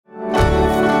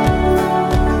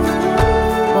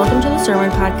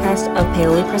sermon podcast of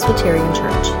Paoli Presbyterian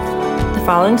Church. The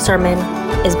following sermon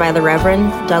is by the Reverend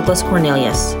Douglas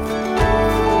Cornelius.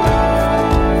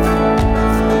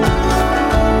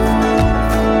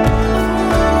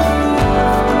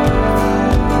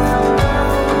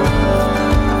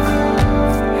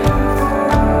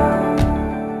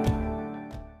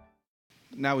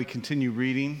 Now we continue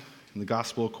reading in the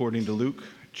Gospel according to Luke,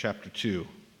 chapter 2.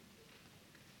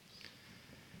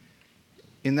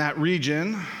 In that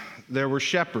region, there were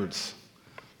shepherds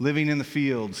living in the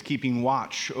fields, keeping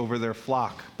watch over their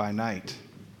flock by night.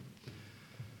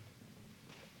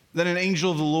 Then an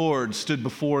angel of the Lord stood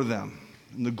before them,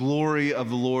 and the glory of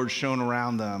the Lord shone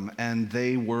around them, and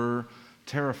they were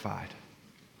terrified.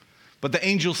 But the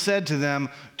angel said to them,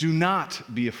 "Do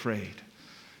not be afraid.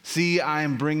 See, I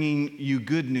am bringing you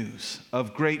good news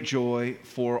of great joy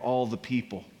for all the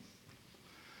people.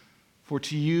 For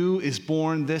to you is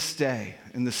born this day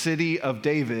in the city of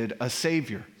David a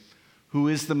Savior, who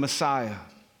is the Messiah,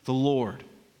 the Lord.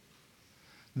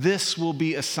 This will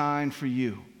be a sign for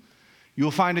you. You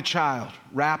will find a child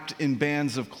wrapped in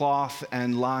bands of cloth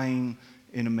and lying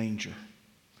in a manger."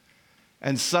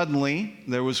 And suddenly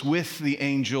there was with the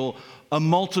angel a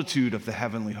multitude of the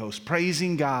heavenly host,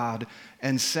 praising God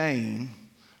and saying,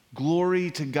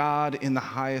 "Glory to God in the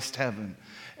highest heaven,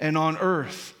 and on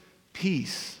earth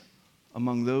peace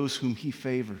among those whom he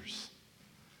favors."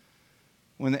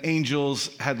 When the angels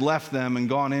had left them and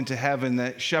gone into heaven,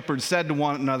 the shepherds said to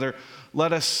one another,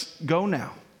 "Let us go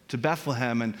now to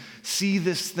Bethlehem and see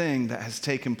this thing that has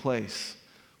taken place,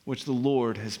 which the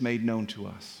Lord has made known to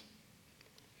us."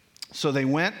 So they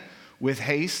went with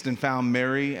haste and found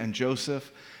Mary and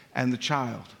Joseph and the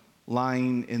child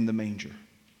lying in the manger.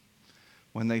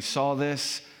 When they saw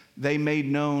this, they made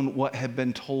known what had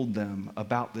been told them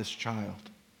about this child.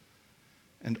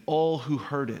 And all who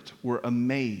heard it were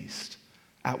amazed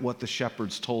at what the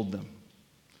shepherds told them.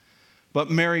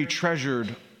 But Mary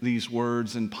treasured these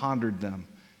words and pondered them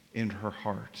in her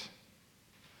heart.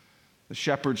 The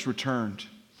shepherds returned,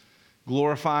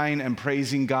 glorifying and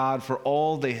praising God for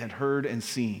all they had heard and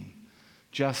seen,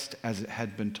 just as it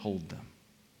had been told them.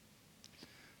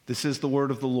 This is the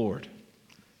word of the Lord.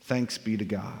 Thanks be to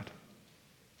God.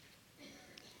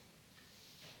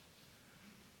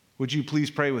 Would you please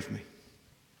pray with me?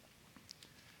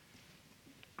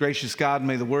 Gracious God,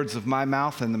 may the words of my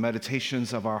mouth and the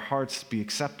meditations of our hearts be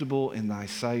acceptable in thy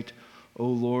sight, O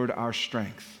Lord, our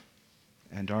strength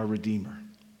and our Redeemer.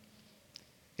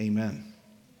 Amen.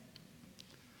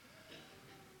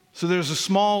 So there's a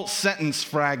small sentence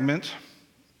fragment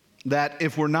that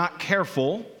if we're not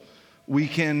careful, we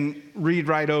can read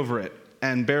right over it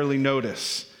and barely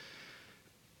notice.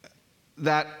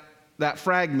 That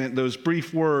fragment, those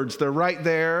brief words, they're right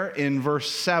there in verse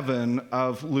 7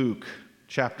 of Luke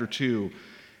chapter 2.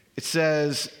 It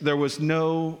says, "There was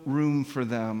no room for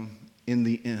them in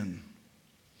the inn."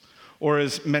 Or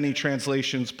as many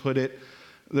translations put it,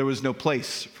 there was no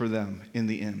place for them in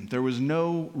the inn. There was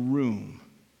no room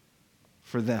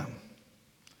for them.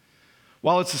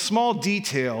 While it's a small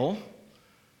detail,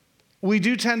 we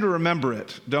do tend to remember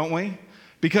it, don't we?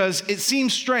 Because it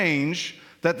seems strange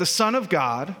that the Son of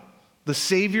God, the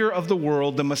Savior of the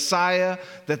world, the Messiah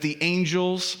that the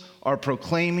angels are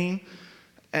proclaiming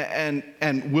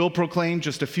and will proclaim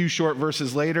just a few short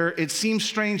verses later, it seems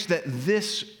strange that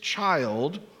this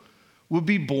child would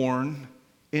be born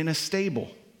in a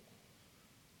stable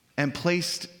and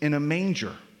placed in a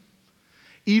manger.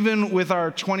 Even with our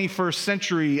 21st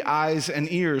century eyes and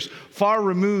ears, far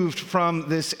removed from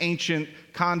this ancient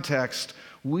context,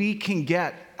 we can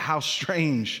get how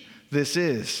strange this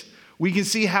is. We can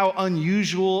see how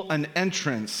unusual an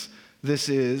entrance this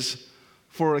is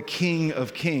for a King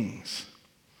of Kings.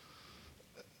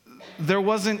 There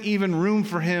wasn't even room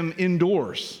for him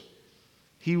indoors.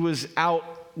 He was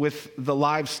out with the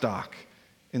livestock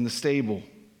in the stable.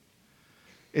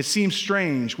 It seems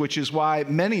strange, which is why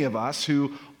many of us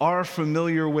who are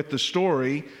familiar with the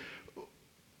story,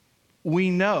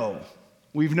 we've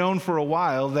known for a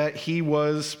while that he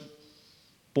was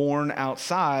born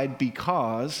outside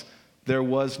because there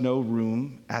was no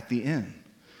room at the inn.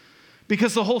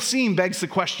 Because the whole scene begs the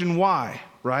question, why,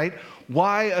 right?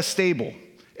 Why a stable?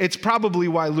 It's probably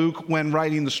why Luke, when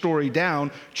writing the story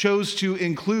down, chose to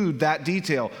include that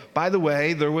detail. By the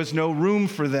way, there was no room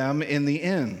for them in the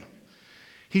inn.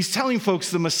 He's telling folks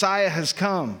the Messiah has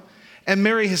come, and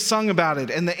Mary has sung about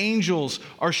it, and the angels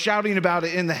are shouting about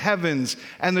it in the heavens,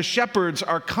 and the shepherds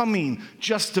are coming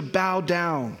just to bow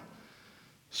down.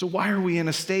 So why are we in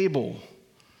a stable?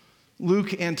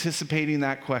 Luke, anticipating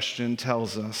that question,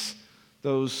 tells us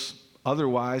those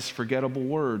otherwise forgettable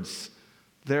words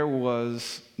there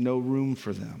was no room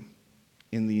for them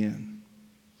in the inn.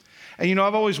 And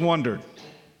I've always wondered,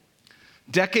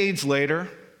 decades later,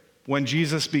 when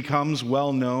Jesus becomes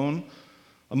well known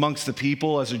amongst the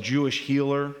people as a Jewish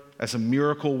healer, as a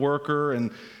miracle worker,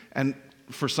 and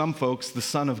for some folks, the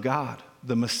Son of God,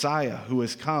 the Messiah who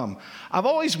has come, I've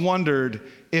always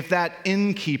wondered if that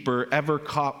innkeeper ever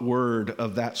caught word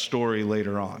of that story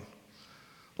later on.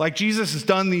 Like, Jesus has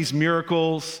done these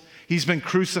miracles, he's been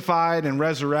crucified and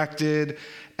resurrected,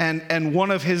 and one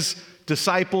of his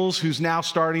disciples, who's now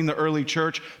starting the early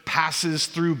church, passes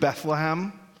through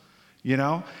Bethlehem,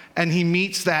 and he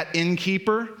meets that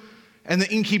innkeeper, and the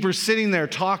innkeeper's sitting there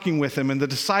talking with him, and the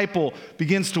disciple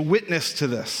begins to witness to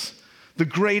this. The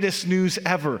greatest news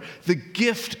ever, the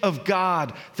gift of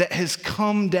God that has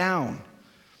come down.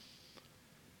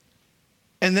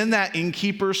 And then that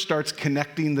innkeeper starts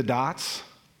connecting the dots,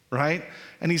 right?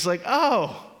 And he's like,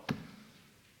 oh,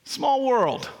 small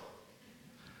world.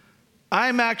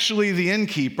 I'm actually the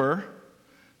innkeeper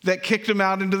that kicked him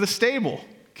out into the stable.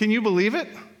 Can you believe it?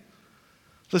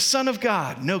 The Son of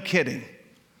God, no kidding.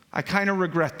 I kind of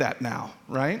regret that now,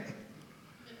 right?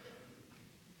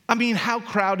 I mean, how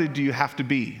crowded do you have to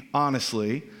be,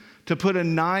 honestly, to put a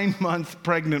 9-month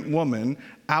pregnant woman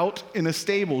out in a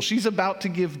stable? She's about to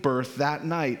give birth that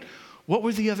night. What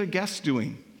were the other guests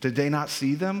doing? Did they not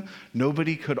see them?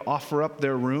 Nobody could offer up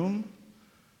their room?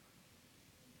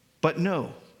 But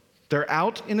no, they're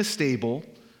out in a stable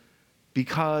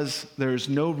because there's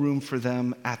no room for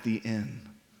them at the inn.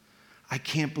 I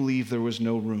can't believe there was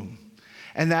no room.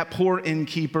 And that poor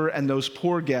innkeeper and those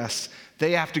poor guests,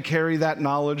 they have to carry that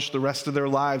knowledge the rest of their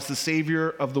lives. The Savior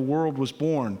of the world was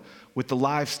born with the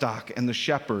livestock and the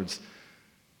shepherds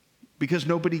because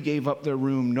nobody gave up their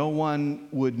room. No one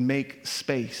would make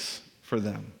space for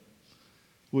them,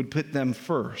 would put them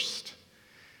first.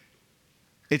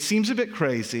 It seems a bit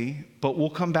crazy, but we'll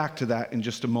come back to that in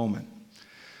just a moment.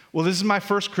 Well, this is my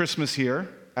first Christmas here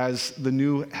as the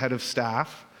new head of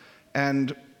staff,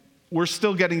 and we're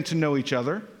still getting to know each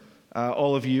other,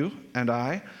 all of you and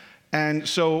I. And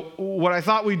so what I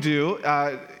thought we'd do,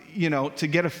 to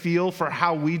get a feel for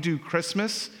how we do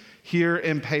Christmas here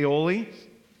in Paoli,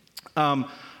 I'm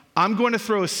going to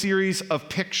throw a series of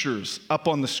pictures up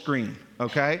on the screen,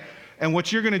 okay? And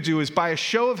what you're going to do is, by a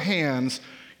show of hands,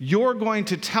 you're going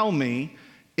to tell me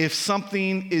if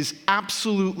something is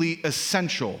absolutely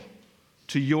essential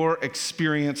to your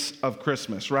experience of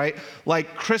Christmas, right?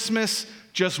 Like, Christmas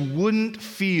just wouldn't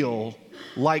feel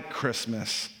like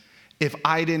Christmas if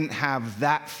I didn't have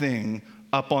that thing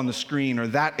up on the screen or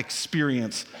that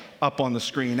experience up on the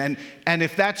screen. And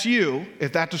if that's you,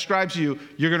 if that describes you,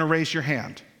 you're going to raise your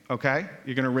hand, okay?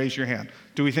 You're going to raise your hand.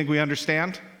 Do we think we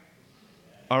understand?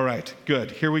 All right,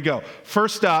 good. Here we go.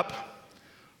 First up,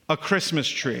 a Christmas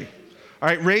tree. All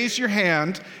right, raise your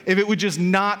hand if it would just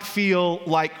not feel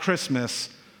like Christmas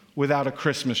without a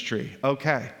Christmas tree.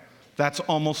 Okay. That's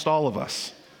almost all of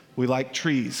us. We like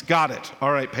trees. Got it.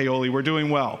 All right, Paoli, we're doing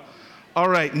well. All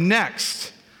right,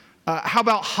 next. How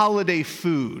about holiday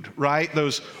food, right?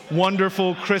 Those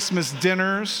wonderful Christmas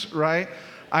dinners, right?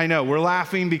 I know, we're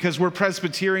laughing because we're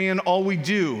Presbyterian. All we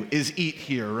do is eat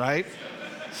here, right?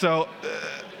 So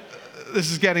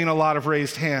this is getting a lot of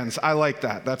raised hands. I like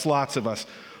that. That's lots of us.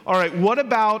 All right, what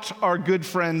about our good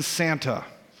friend Santa?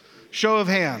 Show of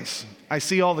hands. I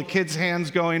see all the kids'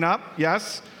 hands going up.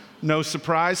 Yes? No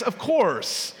surprise. Of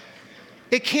course.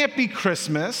 It can't be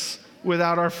Christmas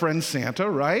without our friend Santa,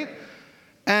 right?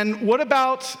 And what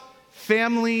about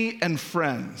family and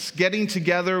friends? Getting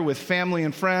together with family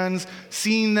and friends,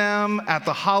 seeing them at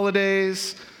the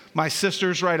holidays. My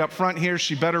sister's right up front here.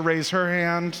 She better raise her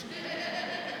hand.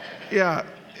 Yeah,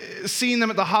 seeing them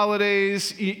at the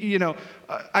holidays,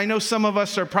 I know some of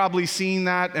us are probably seeing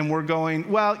that and we're going,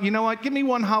 well, you know what? Give me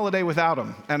one holiday without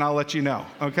them and I'll let you know,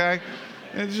 okay?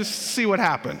 And just see what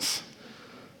happens.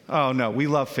 Oh, no, we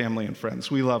love family and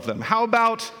friends. We love them. How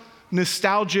about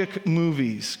nostalgic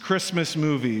movies, Christmas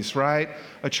movies, right?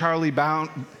 A Charlie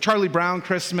Brown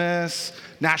Christmas,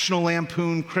 National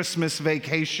Lampoon Christmas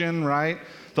Vacation, right?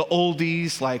 The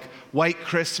oldies like White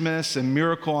Christmas and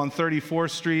Miracle on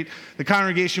 34th Street. The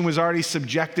congregation was already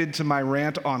subjected to my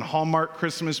rant on Hallmark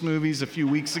Christmas movies a few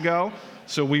weeks ago,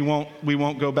 so we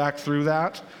won't go back through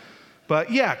that.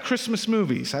 But yeah, Christmas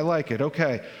movies, I like it.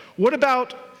 Okay. What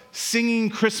about singing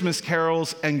Christmas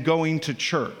carols and going to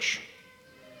church?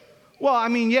 Well, I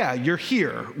mean, yeah, you're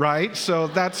here, right? So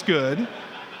that's good.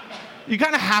 You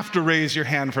kind of have to raise your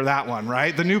hand for that one,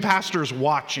 right? The new pastor's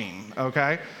watching,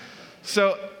 okay?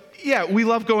 So, yeah, we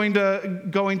love going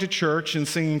to church and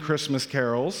singing Christmas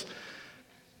carols.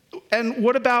 And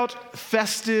what about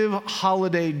festive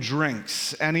holiday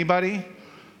drinks? Anybody?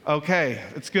 Okay,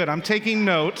 it's good. I'm taking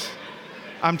note.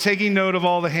 I'm taking note of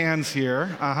all the hands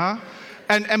here.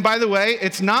 And by the way,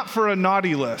 it's not for a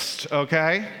naughty list,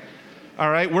 okay?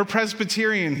 All right, we're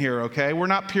Presbyterian here, okay? We're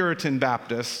not Puritan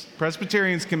Baptists.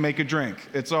 Presbyterians can make a drink.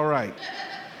 It's all right,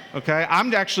 okay?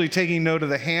 I'm actually taking note of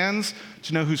the hands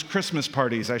to know whose Christmas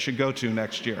parties I should go to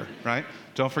next year, right?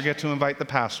 Don't forget to invite the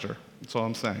pastor. That's all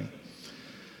I'm saying.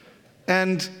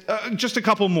 And just a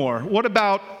couple more. What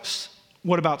about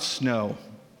snow,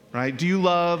 right? Do you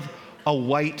love a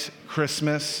white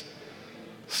Christmas?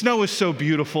 Snow is so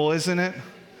beautiful, isn't it?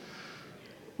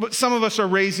 But some of us are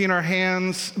raising our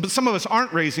hands, but some of us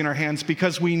aren't raising our hands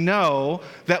because we know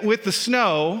that with the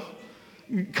snow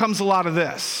comes a lot of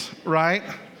this, right?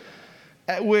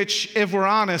 Which, if we're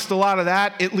honest, a lot of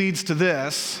that, it leads to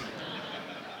this,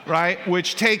 right?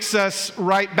 Which takes us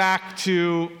right back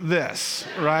to this,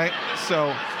 right?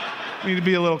 So we need to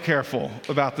be a little careful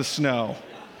about the snow.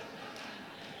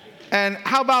 And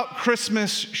how about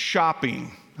Christmas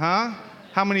shopping, huh?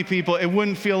 How many people, it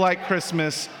wouldn't feel like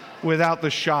Christmas without the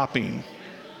shopping?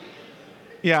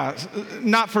 Yeah,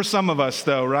 not for some of us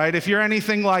though, right? If you're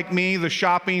anything like me, the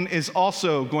shopping is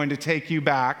also going to take you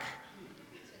back.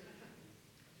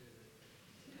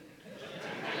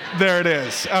 There it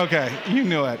is. Okay, you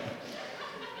knew it.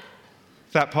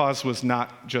 That pause was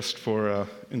not just for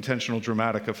intentional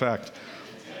dramatic effect.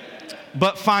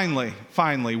 But finally,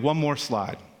 one more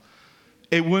slide.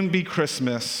 It wouldn't be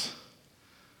Christmas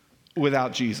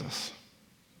without Jesus,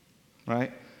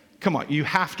 right? Come on, you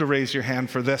have to raise your hand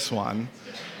for this one.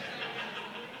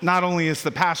 Not only is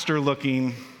the pastor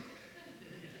looking,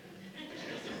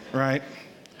 right?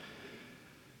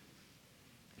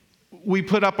 We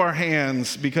put up our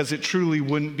hands because it truly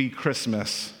wouldn't be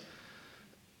Christmas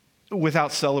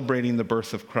without celebrating the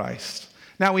birth of Christ.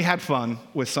 Now, we had fun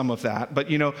with some of that, but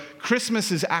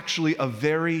Christmas is actually a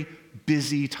very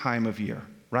busy time of year,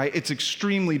 right? It's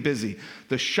extremely busy.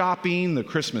 The shopping, the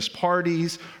Christmas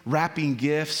parties, wrapping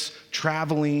gifts,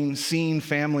 traveling, seeing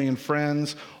family and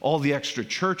friends, all the extra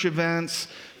church events,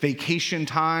 vacation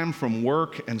time from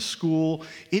work and school.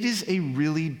 It is a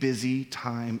really busy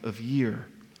time of year.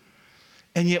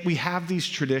 And yet we have these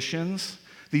traditions,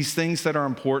 these things that are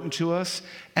important to us,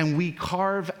 and we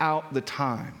carve out the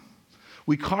time.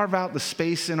 We carve out the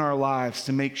space in our lives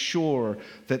to make sure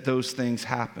that those things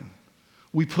happen.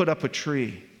 We put up a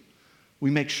tree.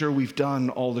 We make sure we've done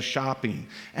all the shopping.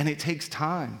 And it takes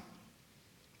time.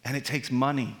 And it takes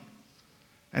money.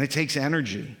 And it takes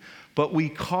energy. But we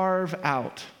carve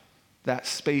out that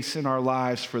space in our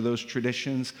lives for those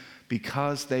traditions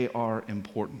because they are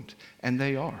important. And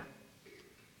they are.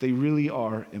 They really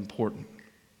are important.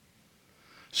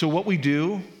 So what we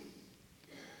do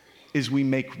is we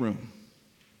make room.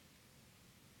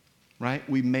 Right?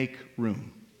 We make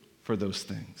room for those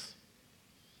things.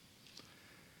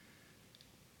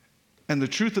 And the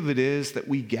truth of it is that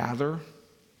we gather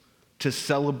to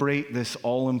celebrate this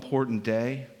all-important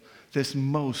day, this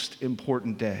most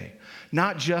important day,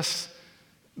 not just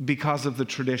because of the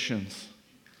traditions,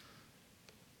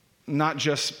 not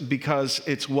just because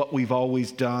it's what we've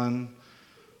always done,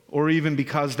 or even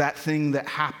because that thing that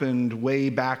happened way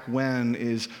back when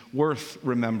is worth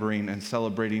remembering and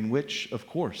celebrating, which, of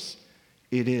course,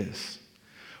 it is.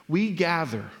 We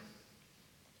gather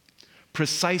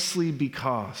precisely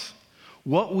because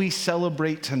what we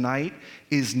celebrate tonight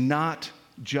is not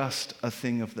just a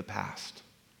thing of the past.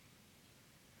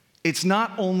 It's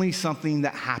not only something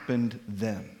that happened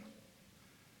then.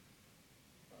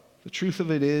 The truth of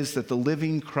it is that the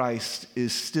living Christ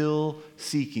is still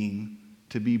seeking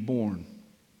to be born,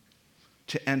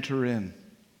 to enter in,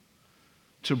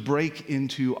 to break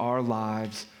into our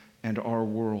lives and our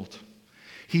world.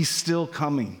 He's still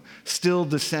coming, still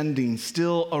descending,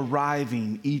 still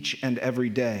arriving each and every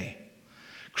day.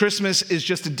 Christmas is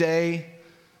just a day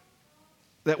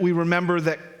that we remember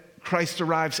that Christ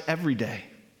arrives every day,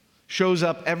 shows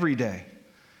up every day.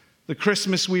 The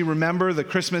Christmas we remember, the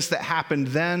Christmas that happened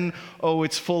then,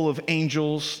 it's full of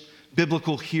angels,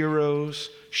 biblical heroes,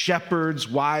 shepherds,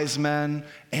 wise men,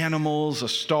 animals, a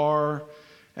star,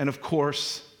 and of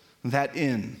course, that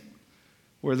inn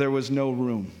where there was no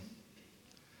room.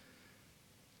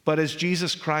 But as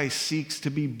Jesus Christ seeks to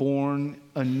be born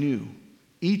anew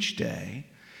each day,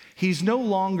 he's no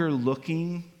longer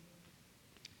looking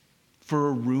for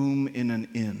a room in an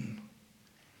inn.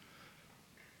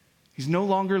 He's no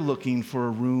longer looking for a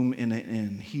room in an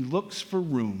inn. He looks for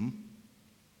room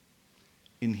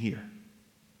in here,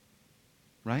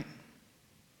 right?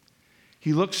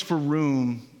 He looks for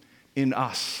room in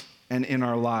us and in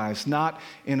our lives, not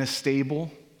in a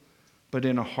stable, but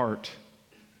in a heart.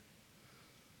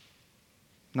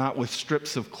 Not with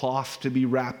strips of cloth to be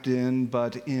wrapped in,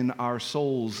 but in our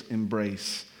soul's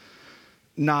embrace.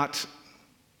 Not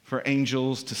for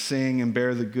angels to sing and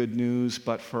bear the good news,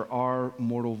 but for our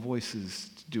mortal voices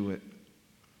to do it.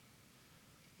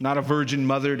 Not a virgin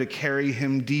mother to carry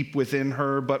him deep within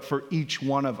her, but for each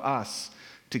one of us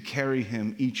to carry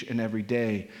him each and every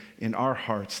day in our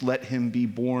hearts. Let him be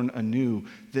born anew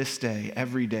this day,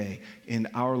 every day in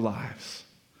our lives.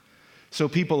 So,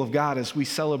 people of God, as we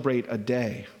celebrate a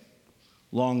day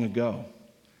long ago,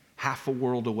 half a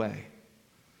world away,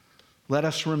 let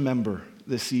us remember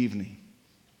this evening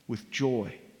with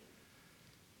joy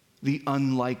the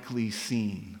unlikely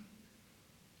scene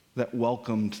that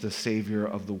welcomed the Savior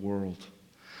of the world.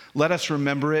 Let us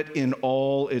remember it in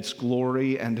all its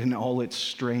glory and in all its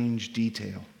strange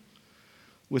detail,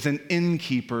 with an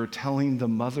innkeeper telling the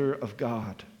Mother of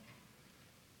God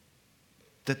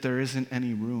that there isn't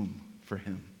any room for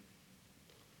him.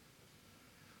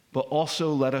 But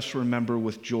also let us remember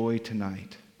with joy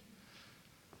tonight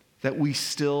that we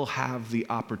still have the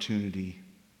opportunity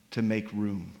to make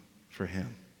room for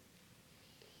him.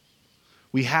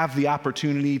 We have the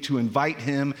opportunity to invite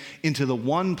him into the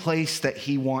one place that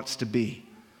he wants to be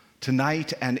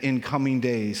tonight and in coming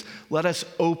days. Let us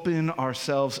open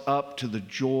ourselves up to the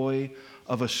joy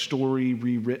of a story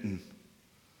rewritten,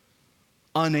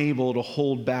 unable to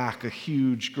hold back a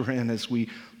huge grin as we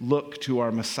look to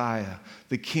our Messiah,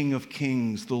 the King of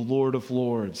Kings, the Lord of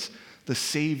Lords, the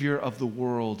Savior of the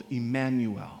world,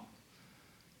 Emmanuel,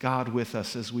 God with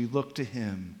us, as we look to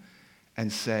him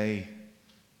and say,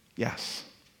 yes.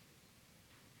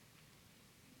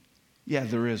 Yeah,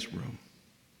 there is room.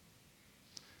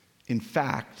 In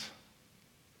fact,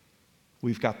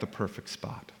 we've got the perfect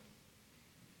spot.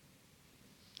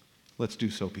 Let's do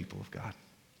so, people of God.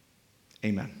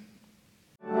 Amen.